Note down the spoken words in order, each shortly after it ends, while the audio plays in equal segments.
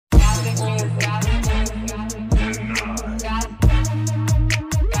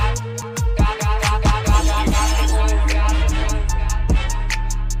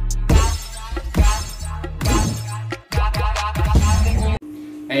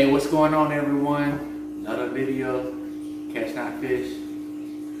Hey, what's going on, everyone? Another video, Catch Not Fish.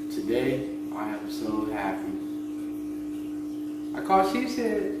 Today, I am so happy. I caught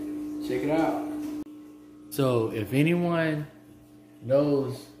Sheepshead. Check it out. So, if anyone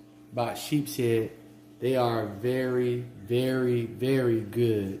knows about Sheepshead, they are very, very, very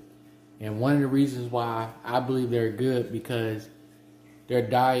good. And one of the reasons why I believe they're good because their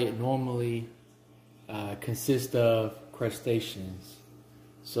diet normally consists of crustaceans.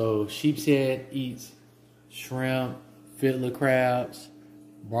 So Sheepshead eats shrimp, fiddler crabs,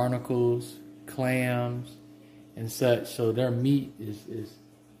 barnacles, clams, and such. So their meat is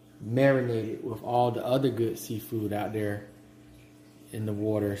marinated with all the other good seafood out there in the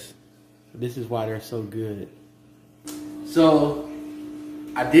waters. This is why they're so good. So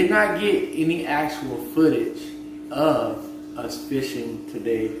I did not get any actual footage of us fishing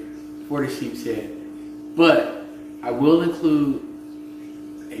today for the Sheepshead, but I will include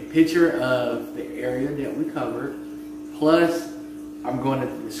a picture of the area that we covered, plus I'm going to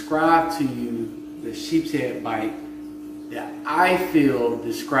describe to you the Sheepshead bite that I feel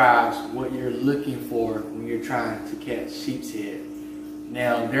describes what you're looking for when you're trying to catch Sheepshead.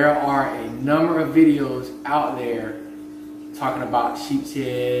 Now, there are a number of videos out there talking about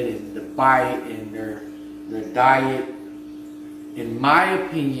Sheepshead and the bite and their diet. In my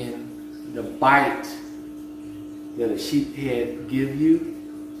opinion, the bite that a Sheepshead give you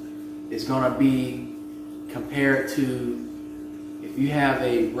is going to be compared to if you have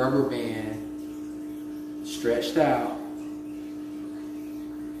a rubber band stretched out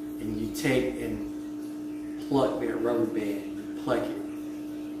and you take and pluck that rubber band, you pluck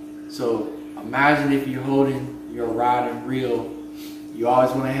it. So imagine if you're holding your rod and reel, you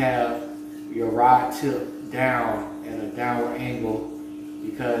always want to have your rod tip down at a downward angle,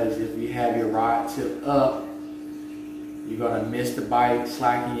 because if you have your rod tip up, you're going to miss the bite.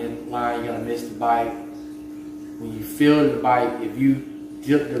 Slacking your line, you're going to miss the bite. When you feel the bite, if you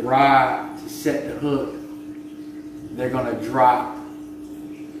dip the rod to set the hook, they're going to drop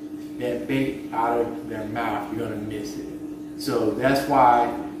that bait out of their mouth. You're going to miss it. So that's why,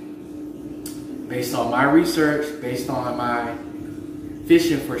 based on my research, based on my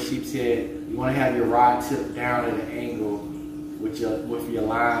fishing for Sheepshead, you want to have your rod tip down at an angle with your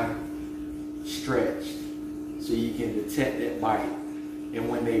line stretched, so you can detect that bite. And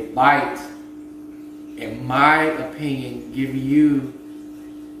when they bite, in my opinion, give you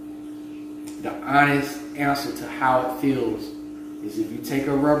the honest answer to how it feels is if you take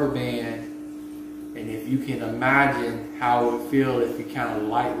a rubber band and if you can imagine how it would feel if you kind of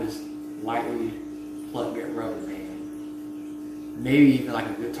lightly pluck that rubber band. Maybe even like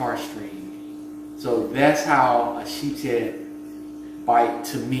a guitar string. So that's how a Sheepshead bite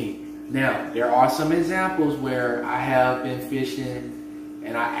to me. Now, there are some examples where I have been fishing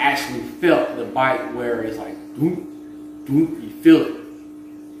and I actually felt the bite where it's like, doop, doop, you feel it.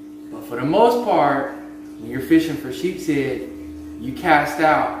 But for the most part, when you're fishing for Sheepshead, you cast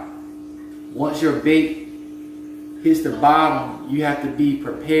out. Once your bait hits the bottom, you have to be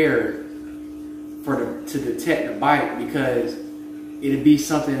prepared to detect the bite, because it'd be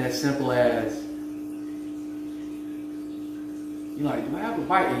something as simple as, you're like, do I have a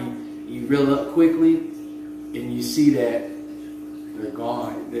bite? And you reel up quickly, and you see that they're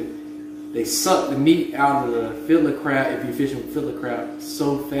gone. They suck the meat out of the fiddler crab, if you're fishing with fiddler crab,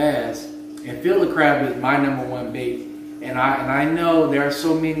 so fast. And fiddler crab is my #1 bait. And I know there are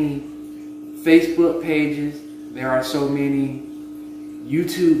so many Facebook pages, there are so many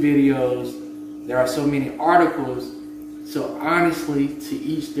YouTube videos, there are so many articles. So honestly, to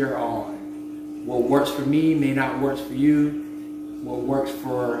each their own. What works for me may not work for you. What works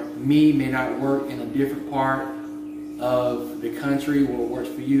for me may not work in a different part of the country. What works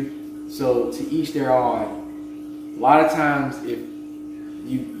for you. So to each their own. A lot of times if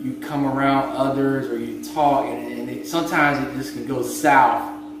you come around others or you talk and sometimes it just can go south.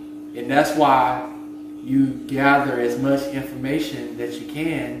 And that's why you gather as much information that you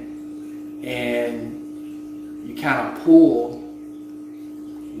can and you kind of pull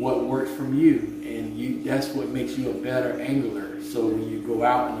what works from you. And that's what makes you a better angler. So when you go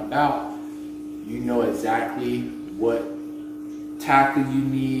out and about, you know exactly what tackle you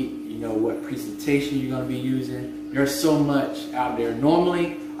need, you know what presentation you're going to be using. There's so much out there.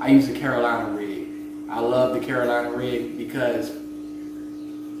 Normally, I use a Carolina rig. I love the Carolina rig because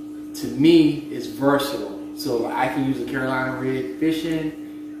to me, it's versatile. So I can use a Carolina rig fishing,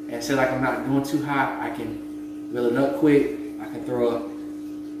 and say like I'm not doing too hot, I can reel it up quick. I can throw a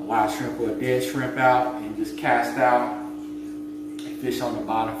live shrimp or a dead shrimp out and just cast out and fish on the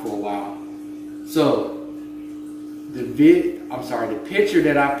bottom for a while. So the picture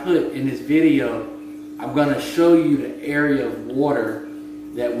that I put in this video, I'm gonna show you the area of water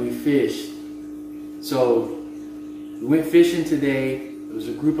that we fished. So we went fishing today. There was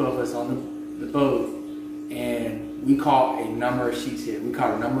a group of us on the boat, and we caught a number of sheepshead. We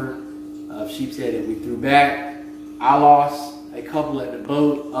caught a number of sheepshead that we threw back. I lost a couple at the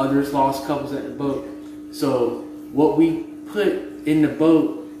boat. Others lost couples at the boat. So what we put in the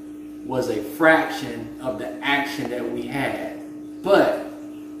boat was a fraction of the action that we had.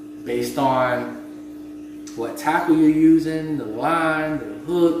 But based on what tackle you're using, the line, the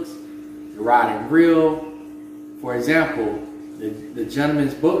hooks, the rod and reel. For example, the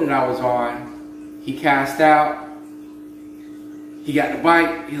gentleman's boat that I was on, he cast out, he got the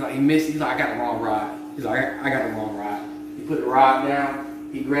bite, he's like, he missed, he's like, I got the wrong rod. He's like, I got the wrong rod. He put the rod down,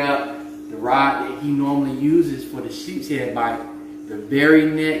 he grabbed the rod that he normally uses for the sheepshead bite, the very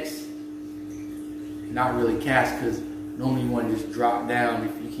next, not really cast, because normally you want to just drop down.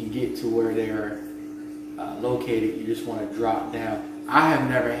 If you can get to where they're located, you just want to drop down. I have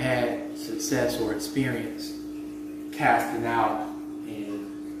never had success or experience casting out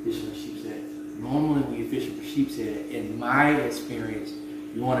and fishing for sheepshead. Normally when you're fishing for sheepshead, in my experience,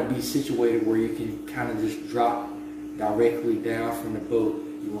 you want to be situated where you can kind of just drop directly down from the boat.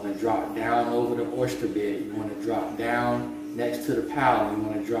 You want to drop down over the oyster bed. You want to drop down next to the paddle. You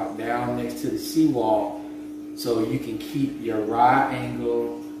want to drop down next to the seawall, so you can keep your rod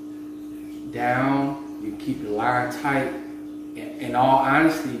angle down. You can keep the line tight. In all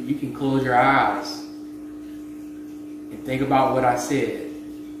honesty, you can close your eyes and think about what I said.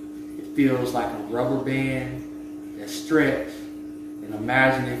 It feels like a rubber band that's stretched. And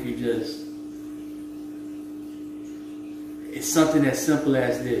imagine if you just, it's something as simple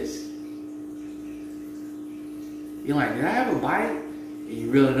as this. You're like, did I have a bite? And you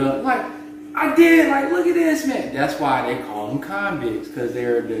reel it up. Like, I did. Like, look at this, man. That's why they call them convicts, because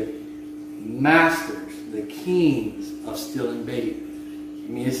they're the masters, the kings of stealing bait. I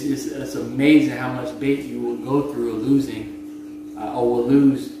mean, it's amazing how much bait you will go through losing, or will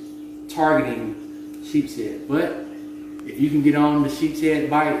lose targeting sheepshead. But if you can get on the sheepshead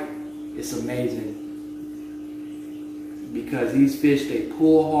bite, it's amazing, because these fish, they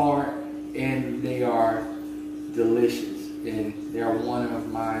pull hard and they are delicious, and they are one of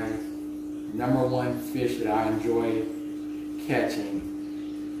my #1 fish that I enjoy catching.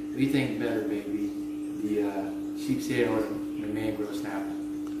 What do you think better, baby? The sheepshead or the mangrove snapper?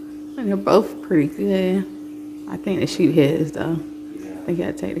 They're both pretty good. I think the sheepheads, though. Yeah. They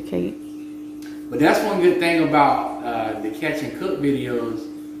gotta take the cake. But that's one good thing about the catch and cook videos,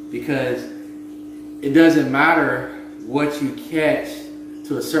 because it doesn't matter what you catch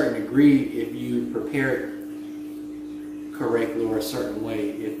to a certain degree if you prepare it correctly or a certain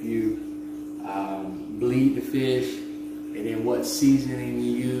way. If you bleed the fish, and then what seasoning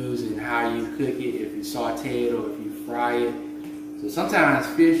you use and how you cook it, if you saute it or if you fry it. So sometimes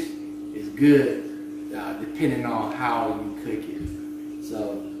fish is good depending on how you cook it.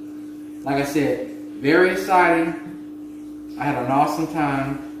 So, like I said, very exciting. I had an awesome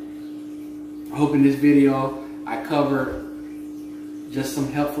time. I hope in this video I covered just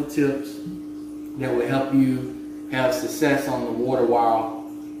some helpful tips that will help you have success on the water while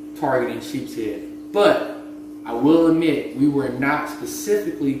targeting sheepshead. But I will admit, we were not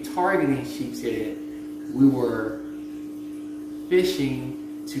specifically targeting sheepshead. We were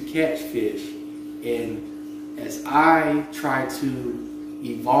fishing to catch fish. And as I try to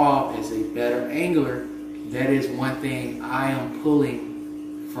evolve as a better angler, that is one thing I am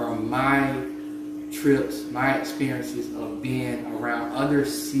pulling from my trips, my experiences of being around other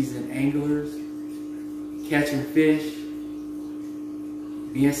seasoned anglers, catching fish,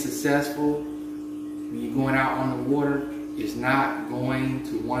 being successful. When you're going out on the water, is not going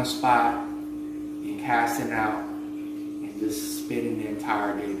to one spot and casting out and just spending the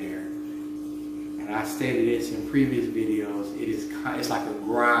entire day there. And I stated this in previous videos, it's like a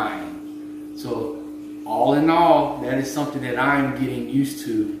grind. So all in all, that is something that I'm getting used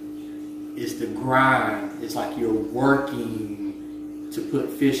to, is the grind. It's like you're working to put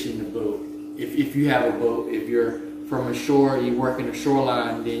fish in the boat. If you have a boat, if you're from a shore, you work in the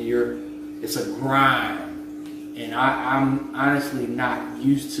shoreline, then it's a grind. And I'm honestly not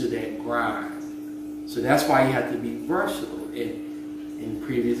used to that grind. So that's why you have to be versatile. In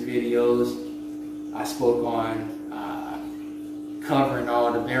previous videos, I spoke on covering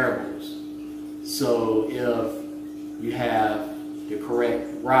all the variables. So if you have the correct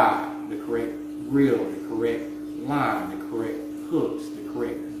rod, the correct reel, the correct line, the correct hooks, the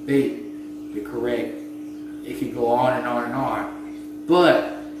correct bait, the correct, it could go on and on and on.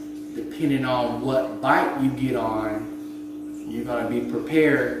 But depending on what bite you get on, you're gonna be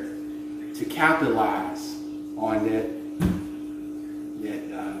prepared to capitalize on that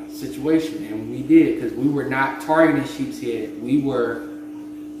situation. And we did, because we were not targeting sheepshead. We were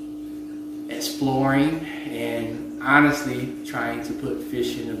exploring and honestly trying to put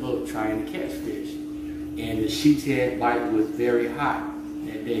fish in the boat, trying to catch fish. And the sheepshead bite was very hot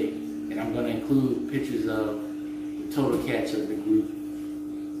that day. And I'm going to include pictures of the total catch of the group.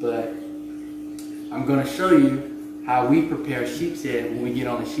 But I'm going to show you how we prepare sheepshead when we get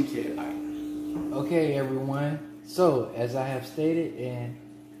on a sheepshead bite. Okay, everyone. So, as I have stated, and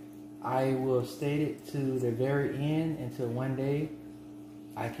I will state it to the very end until one day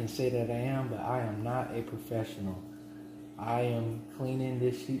I can say that I am, but I am not a professional. I am cleaning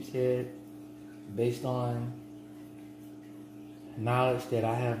this sheepshead based on knowledge that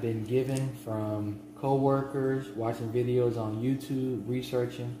I have been given from co-workers, watching videos on YouTube,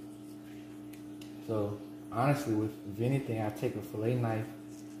 researching. So honestly, if anything, I take a fillet knife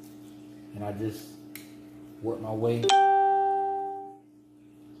and I just work my way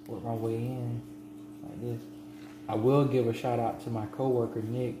in like this. I will give a shout out to my co-worker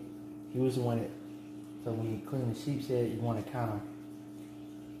Nick. He was the one that, so when you clean the sheepshead, you want to kind of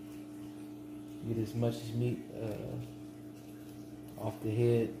get as much as meat off the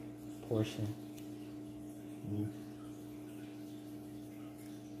head portion.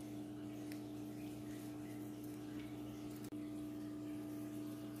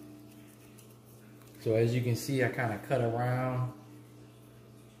 So as you can see, I kind of cut around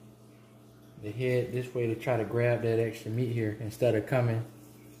the head this way to try to grab that extra meat here instead of coming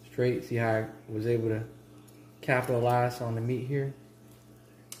straight. See how I was able to capitalize on the meat here?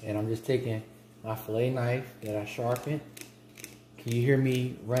 And I'm just taking my fillet knife that I sharpened. Can you hear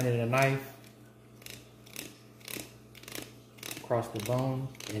me running a knife across the bone?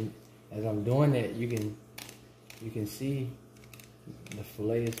 And as I'm doing that, you can see the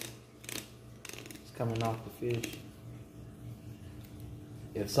fillet is coming off the fish.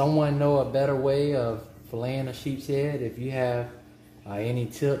 If someone know a better way of filleting a sheepshead, if you have any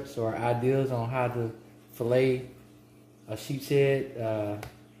tips or ideas on how to fillet a sheepshead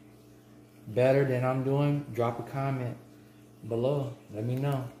better than I'm doing, drop a comment below. Let me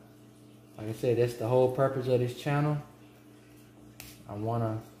know. Like I said, that's the whole purpose of this channel. I want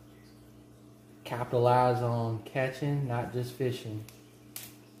to capitalize on catching, not just fishing.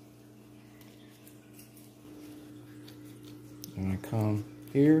 And I come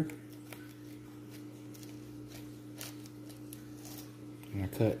here and I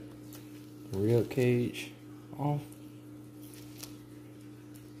cut the rib cage off.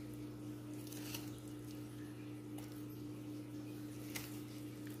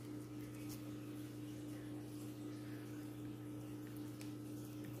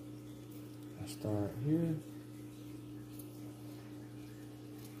 I start here.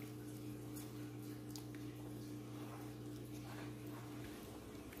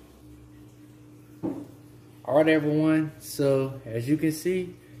 Alright everyone, so as you can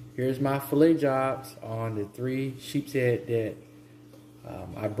see, here's my fillet jobs on the 3 sheepshead that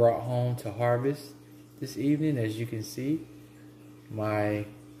I brought home to harvest this evening. As you can see, my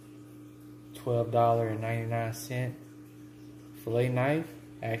 $12.99 fillet knife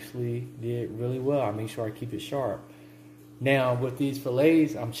actually did really well. I make sure I keep it sharp. Now with these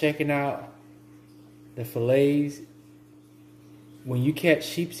fillets, I'm checking out the fillets. When you catch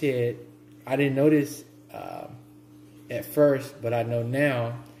sheepshead, I didn't notice at first, but I know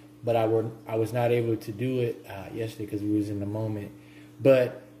now, but I was not able to do it yesterday because we was in the moment.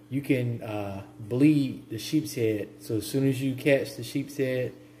 But you can bleed the sheepshead. So as soon as you catch the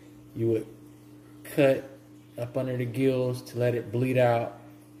sheepshead, you would cut up under the gills to let it bleed out,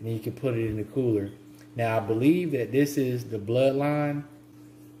 and then you can put it in the cooler. Now I believe that this is the bloodline,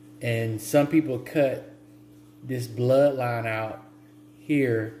 and some people cut this bloodline out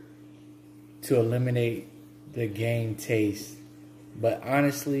here to eliminate the game taste. But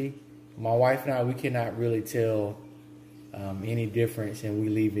honestly, my wife and I, we cannot really tell any difference, and we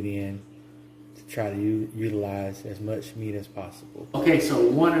leave it in to try to utilize as much meat as possible. Okay, so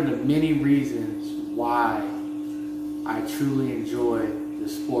one of the many reasons why I truly enjoy the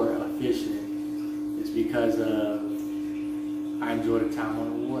sport of fishing is because I enjoy the time on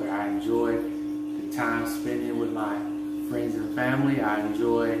the water. I enjoy the time spending with my friends and family. I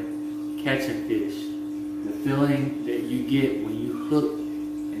enjoy catching fish. The feeling that you get when you hook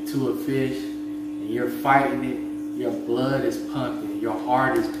into a fish and you're fighting it, your blood is pumping, your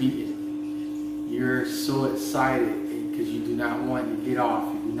heart is beating. You're so excited because you do not want it to get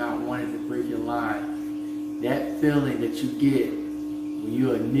off. You do not want it to break your line. That feeling that you get when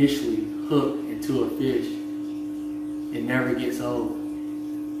you initially hook into a fish It never gets old.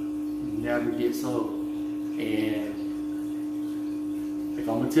 Never gets old. And if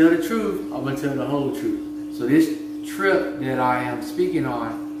I'm gonna tell the truth, I'm gonna tell the whole truth. So this trip that I am speaking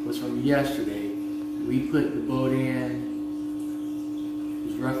on was from yesterday. We put the boat in,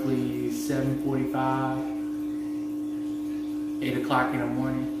 it was roughly 7:45, 8 o'clock in the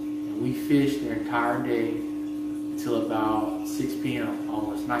morning, and we fished the entire day until about 6 p.m.,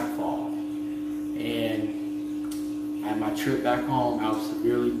 almost nightfall. And at my trip back home, I was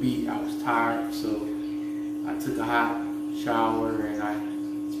severely beat, I was tired, so I took a hot shower and I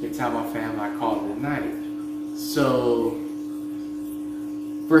spent time with my family. I called it a night. So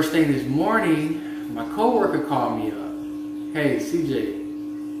first thing this morning, my coworker called me up. Hey, CJ,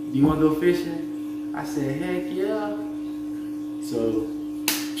 do you want to go fishing? I said, heck yeah. So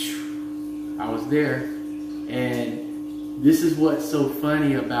I was there, and this is what's so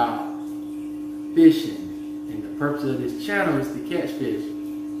funny about fishing. And the purpose of this channel is to catch fish.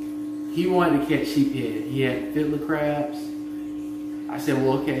 He wanted to catch sheephead. He had fiddler crabs. I said,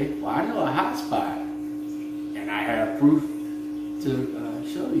 well, okay, well, I know a hot spot. And I have proof to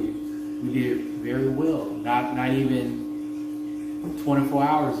show you. We did very well. Not even 24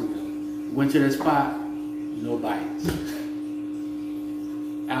 hours ago. Went to that spot, no bites.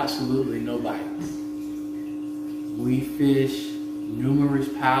 Absolutely no bites. We fished numerous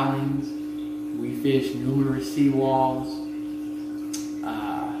pilings. We fished numerous seawalls.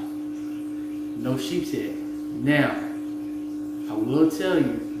 No sheepshead. Now, I will tell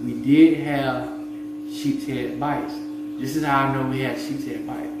you, we did have sheepshead bites. This is how I know we had sheepshead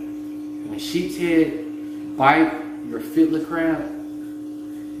bite. When sheepshead bite your fiddler crab,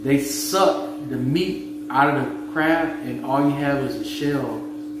 they suck the meat out of the crab, and all you have is a shell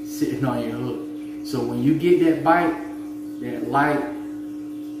sitting on your hook. So when you get that bite, that light,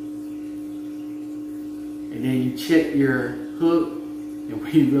 and then you check your hook, and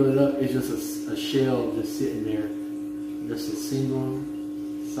when you reel it up, it's just a shell just sitting there. Just a single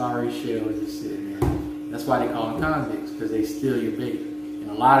sorry shell just sitting there. That's why they call them convicts, because they steal your bait. And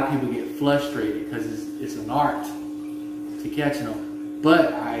a lot of people get frustrated because it's an art to catching them.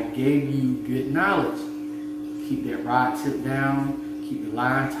 But I gave you good knowledge. Keep that rod tip down, keep the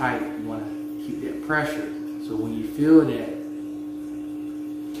line tight. You want to keep that pressure. So when you feel that,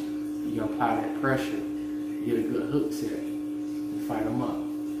 you apply that pressure, get a good hook set, and fight them up.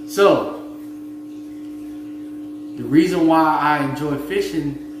 So the reason why I enjoy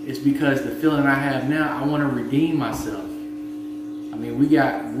fishing is because the feeling I have now, I want to redeem myself. I mean, we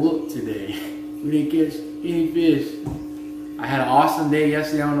got whooped today. We didn't catch any fish. I had an awesome day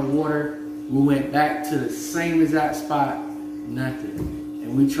yesterday on the water. We went back to the same exact spot, nothing.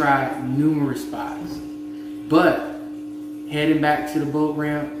 And we tried numerous spots. But heading back to the boat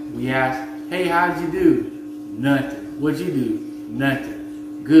ramp, we asked, hey, how'd you do? Nothing. What'd you do?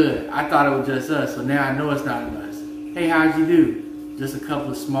 Nothing. Good. I thought it was just us, so now I know it's not us. Hey, how'd you do? Just a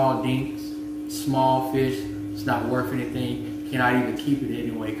couple of small dinks, small fish. It's not worth anything. Cannot even keep it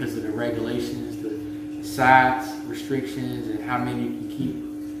anyway because of the regulations, the size restrictions, and how many you can keep.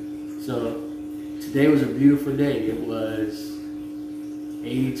 So today was a beautiful day. It was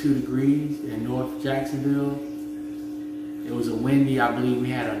 82 degrees in North Jacksonville. It was a windy, I believe we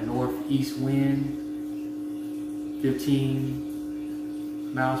had a northeast wind,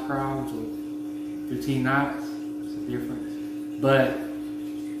 15 miles per hour, so 15 knots. It's a difference. But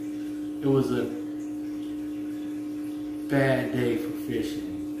it was a bad day for fishing.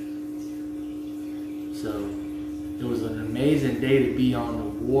 So it was an amazing day to be on the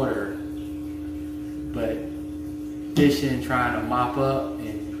water, but fishing, trying to mop up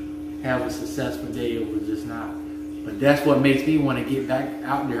and have a successful day, it was just not. But that's what makes me want to get back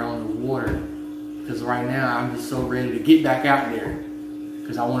out there on the water, because right now I'm just so ready to get back out there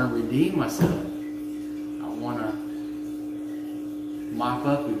because I want to redeem myself. I want to mop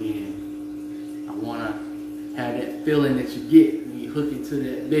up again. I want to have that feeling that you get when you hook it to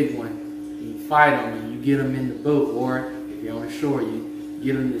that big one and you fight them and you get them in the boat, or if you're on the shore, you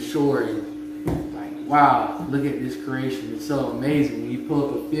get them to the shore and like, wow, look at this creation. It's so amazing when you pull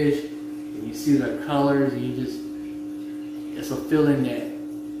up a fish and you see the colors and you just, it's a feeling that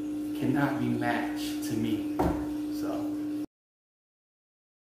cannot be matched to me. So.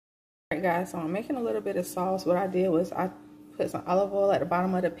 Alright guys, so I'm making a little bit of sauce. What I did was I put some olive oil at the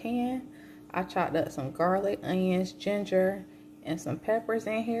bottom of the pan. I chopped up some garlic, onions, ginger, and some peppers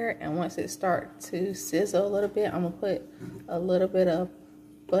in here. And once it starts to sizzle a little bit, I'm going to put a little bit of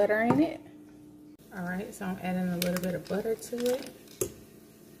butter in it. Alright, so I'm adding a little bit of butter to it.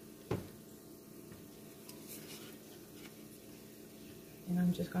 And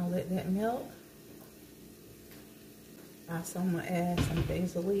I'm just going to let that melt. So I'm gonna add some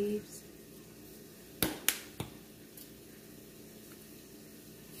basil leaves.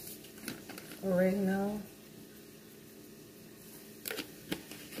 Oregano.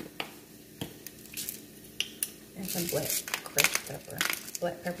 And some black crushed pepper.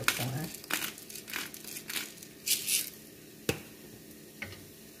 Black peppercorn.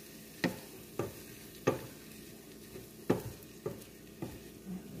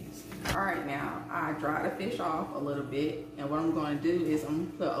 Alright, now I dry the fish off a little bit, and what I'm going to do is I'm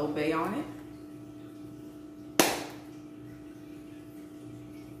going to put Old Bay on it.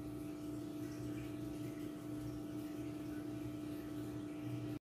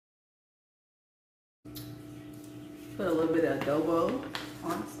 Put a little bit of adobo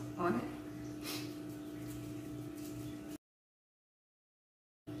on it.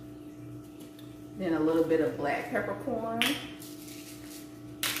 Then a little bit of black peppercorn.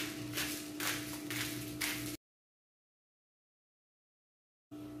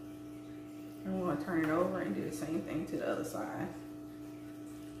 And we're going to turn it over and do the same thing to the other side.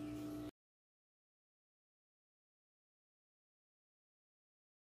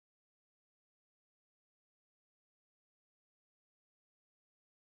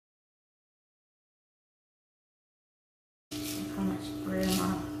 How much spread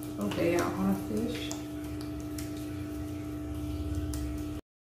my okay out on the fish.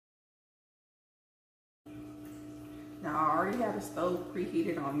 Now I already have the stove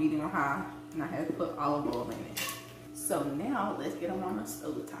preheated on medium high, and I have put olive oil in it. So now let's get them on the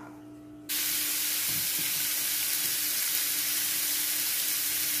stove top.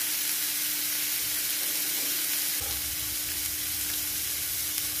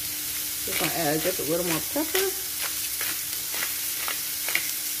 Just gonna add just a little more pepper.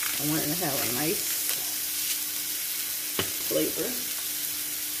 I want it to have a nice flavor.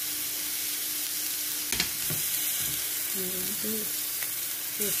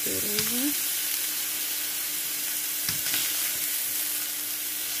 Flip it over.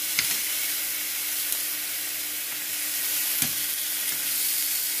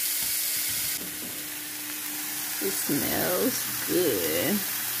 It smells good.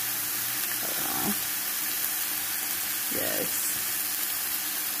 Hold on. Yes.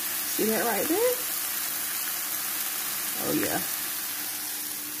 See that right there? Oh yeah.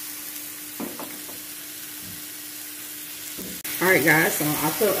 Alright guys, so I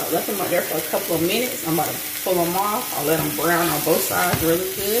left them out there for a couple of minutes. I'm about to pull them off. I'll let them brown on both sides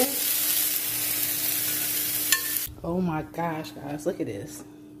really good. Oh my gosh, guys, look at this.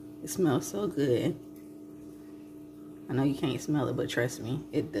 It smells so good. I know you can't smell it, but trust me,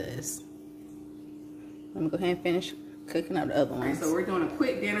 it does. Let me go ahead and finish cooking up the other ones. So we're doing a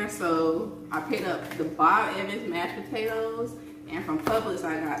quick dinner. So I picked up the Bob Evans mashed potatoes, and from Publix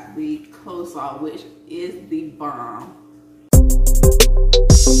I got the coleslaw, which is the bomb.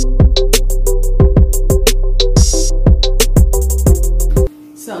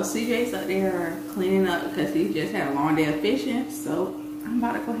 So CJ's up there cleaning up because he just had a long day of fishing. So I'm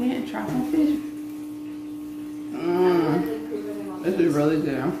about to go ahead and try some fish. This is really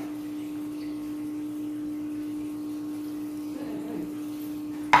good.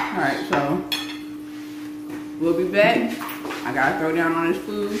 Alright, so we'll be back. I gotta throw down on this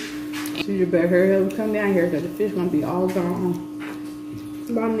food. CJ better hurry up and come down here because the fish gonna be all gone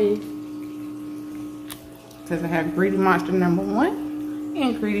by me. Because I have Greedy Monster number 1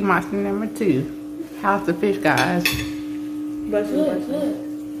 and Greedy Monster number 2. How's the fish, guys? Good.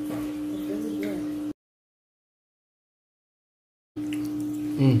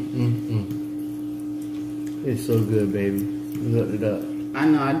 It's so good, baby. You looked it up. I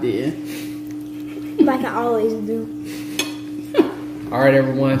know I did. Like I always do. Alright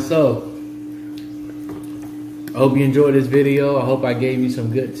everyone, so I hope you enjoyed this video. I hope I gave you some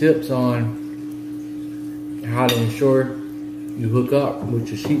good tips on how to ensure you hook up with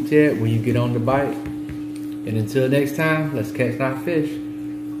your sheepshead when you get on the bite. And until next time, let's catch our fish.